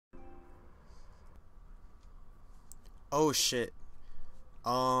Oh shit.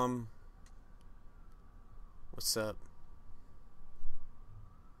 What's up?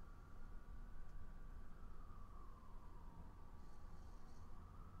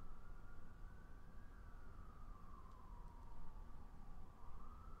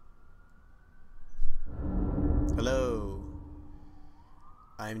 Hello.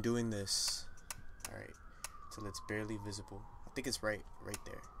 I'm doing this. Alright. Till it's barely visible. I think it's right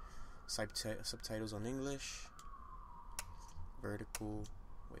there. Subtitles on English. Vertical.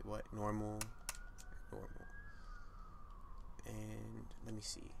 Wait, what? Normal. And let me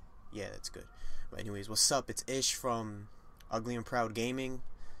see. Yeah, that's good. But anyways, what's up? It's Ish from Ugly and Proud Gaming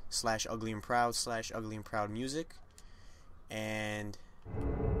 / Ugly and Proud / Ugly and Proud Music. And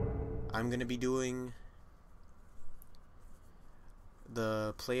I'm gonna be doing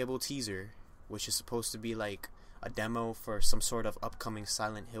the Playable teaser, which is supposed to be like a demo for some sort of upcoming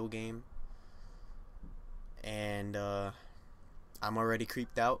Silent Hill game. And I'm already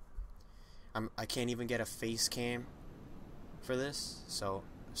creeped out. I can't even get a face cam for this, so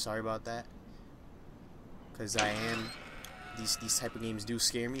sorry about that. Cause these type of games do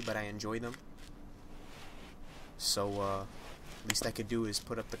scare me, but I enjoy them. So least I could do is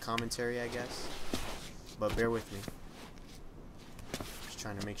put up the commentary, I guess. But bear with me. Just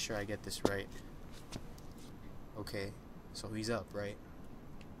trying to make sure I get this right. Okay, so he's up, right?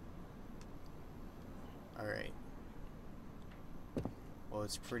 Alright. Well,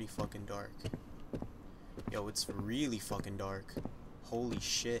 it's pretty fucking dark. Yo, it's really fucking dark. Holy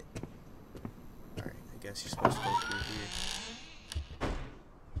shit. Alright, I guess you're supposed to go through here.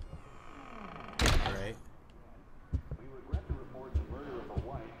 Alright. We regret to report the murder of a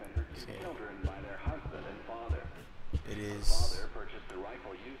wife and her two children by their husband and father. It is. The father purchased the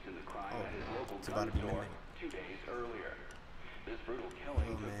rifle used in the crime at his local gun store 2 days earlier. This brutal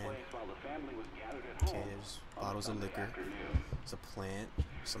killing took place while the family was gathered at home. Okay, there's bottles of liquor. There's a plant,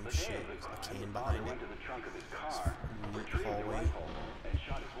 some The shit, day of the there's a crime, cane the behind father it. went to the trunk of his car, Neat retrieved the hallway. rifle, and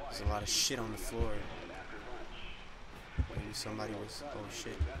shot his wife. There's a lot of shit on the floor. And after lunch, Maybe somebody was. Oh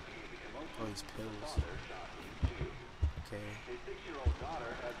shit. Oh, these pills. father shot him too. Okay. His 6-year-old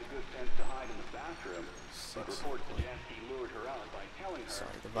daughter had the good sense to hide in the bathroom, but reports suggest he lured her out by telling her.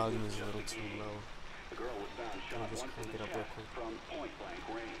 Sorry, the volume is a little too low. The girl was found shot just once in crank the it up real chest quick. from point-blank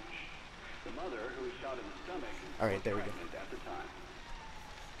range. The mother, who was shot in the stomach, Alright, was there we go. pregnant at the time.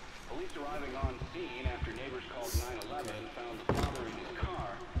 Police arriving on scene after neighbors called 911 found the father in his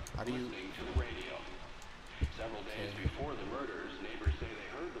car listening to the radio. Several days before the murders, neighbors say they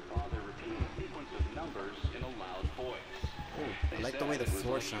heard the father repeat a sequence of numbers in a loud voice. Oh, I like the way the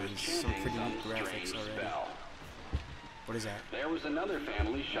floor shines. Some pretty neat graphics already. What is that? There was another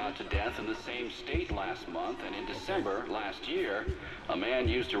family shot to death in the same state last month, and in December last year, a man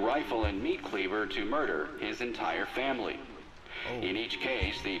used a rifle and meat cleaver to murder his entire family. In each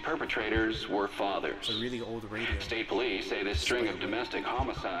case, the perpetrators were fathers. It's a really old radio. State police say this string of domestic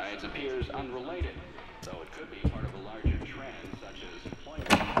homicides appears unrelated, though it could be part of a larger trend such as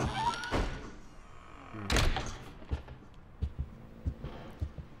Playable.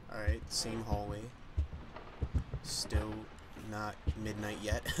 Alright, same hallway. Still not midnight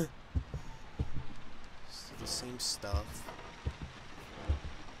yet. Still the same stuff.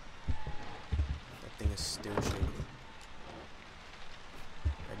 That thing is still shaking.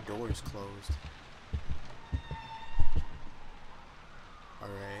 That door is closed.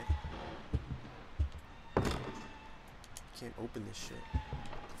 Alright. Can't open this shit.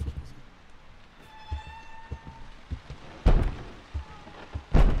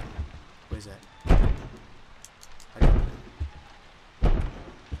 What is that? How do you open it?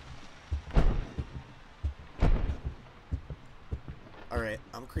 Alright,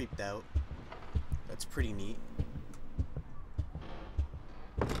 I'm creeped out. That's pretty neat.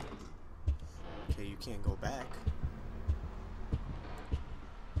 Okay, you can't go back.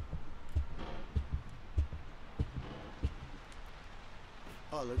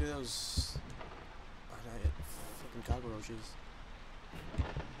 Oh, look at those fucking cockroaches.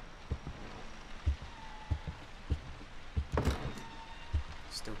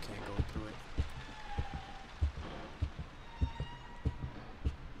 Still can't go through it.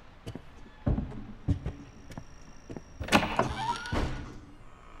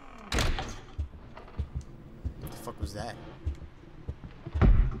 What the fuck was that?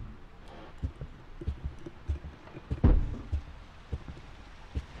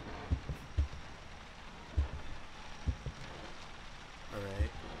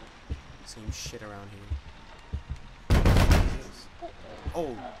 Alright. Same shit around here.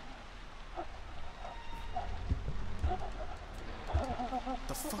 Oh!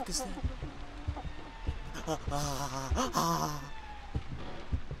 The fuck is that?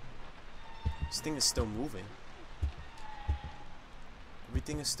 This thing is still moving.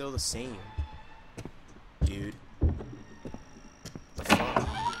 Everything is still the same. Dude. The fuck?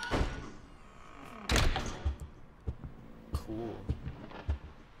 Cool.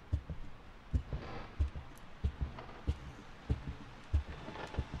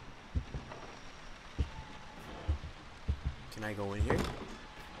 Can I go in here?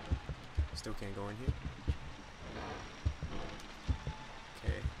 Still can't go in here.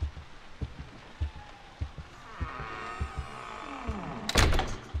 Okay.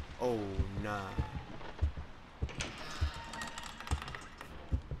 Oh, nah.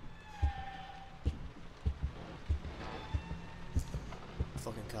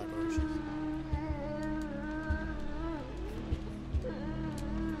 Fucking cockroaches.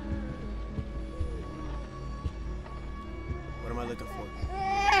 What am I looking for?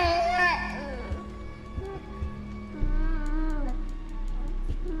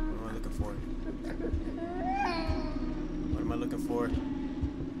 What am I looking for?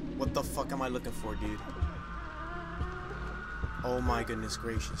 What the fuck am I looking for, dude? Oh my goodness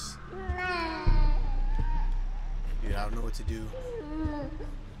gracious. Dude, I don't know what to do.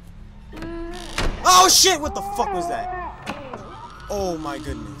 Oh shit! What the fuck was that? Oh my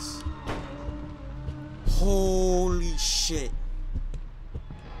goodness. Holy shit.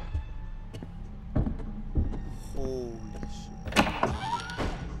 Holy shit.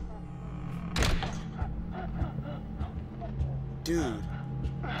 Dude,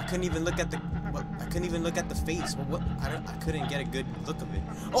 I couldn't even look at the face. What? I couldn't get a good look of it.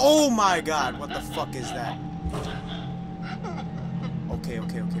 Oh my god, what the fuck is that? Okay.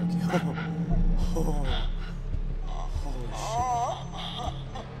 Oh. Holy shit.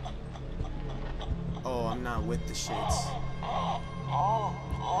 Oh, I'm not with the shits. I'm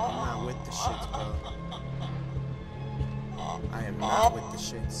not with the shits, bro. I am not with the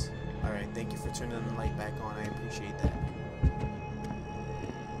shits. Alright, thank you for turning the light back on. I appreciate that.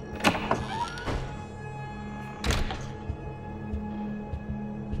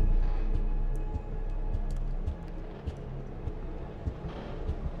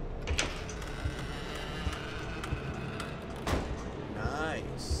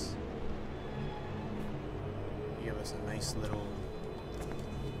 Nice. Give us a nice little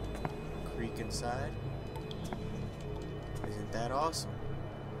creek inside. Isn't that awesome?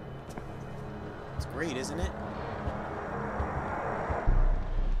 It's great, isn't it?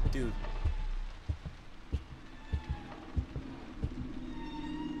 Dude.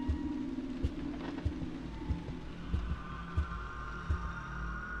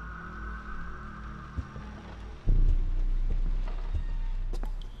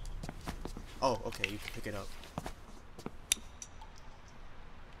 Oh, okay, you can pick it up.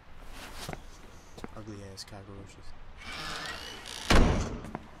 Ugly ass cockroaches.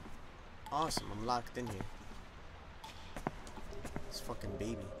 Awesome, I'm locked in here. This fucking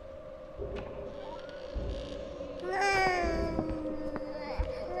baby.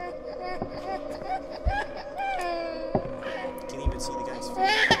 Can't even see the guy's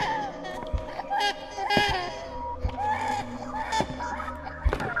face.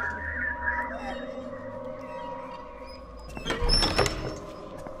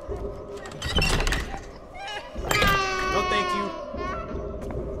 No, thank you.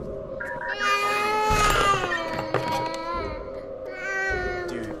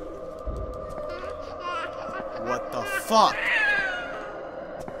 Dude. What the fuck?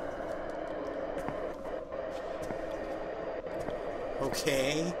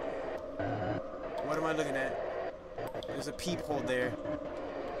 Okay. What am I looking at? There's a peephole there.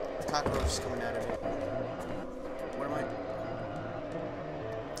 Cockroach is coming out of it. What am I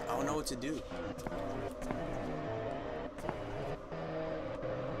don't know what to do.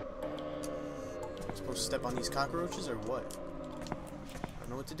 I'm supposed to step on these cockroaches or what? I don't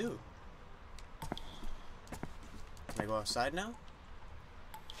know what to do. Can I go outside now?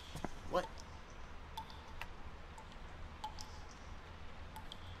 What?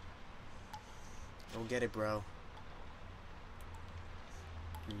 Don't get it, bro.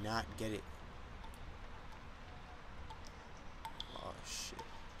 Do not get it. Oh, shit.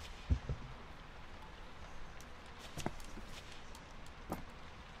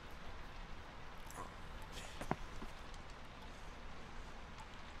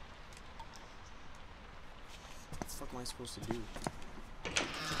 What the fuck am I supposed to do?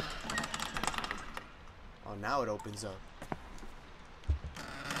 Oh, now it opens up.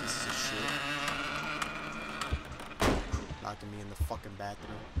 Pieces of shit. Locking me in the fucking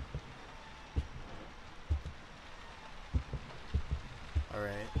bathroom.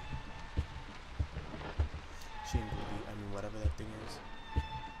 Alright. that thing is.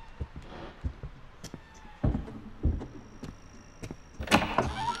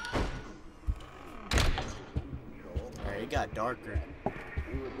 Alright, it got darker.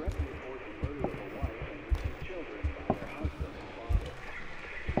 We regret to report the murder of a wife and her 2 children by their husband and father.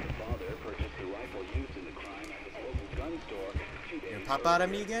 The father purchased the rifle used in the crime at his local gun store 2 days You pop out at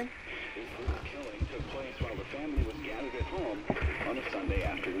me again? This brutal killing took place while the family was gathered at home on a Sunday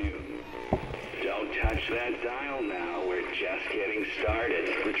afternoon. Don't touch that dial now. We're just getting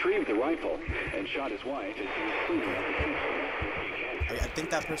started. Retrieved the rifle and shot his wife as he was cleaning up the kitchen. I think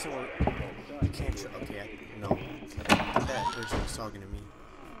that person was... You can't... Okay, no. I think that person was talking to me.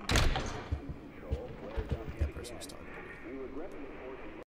 That person was talking to me.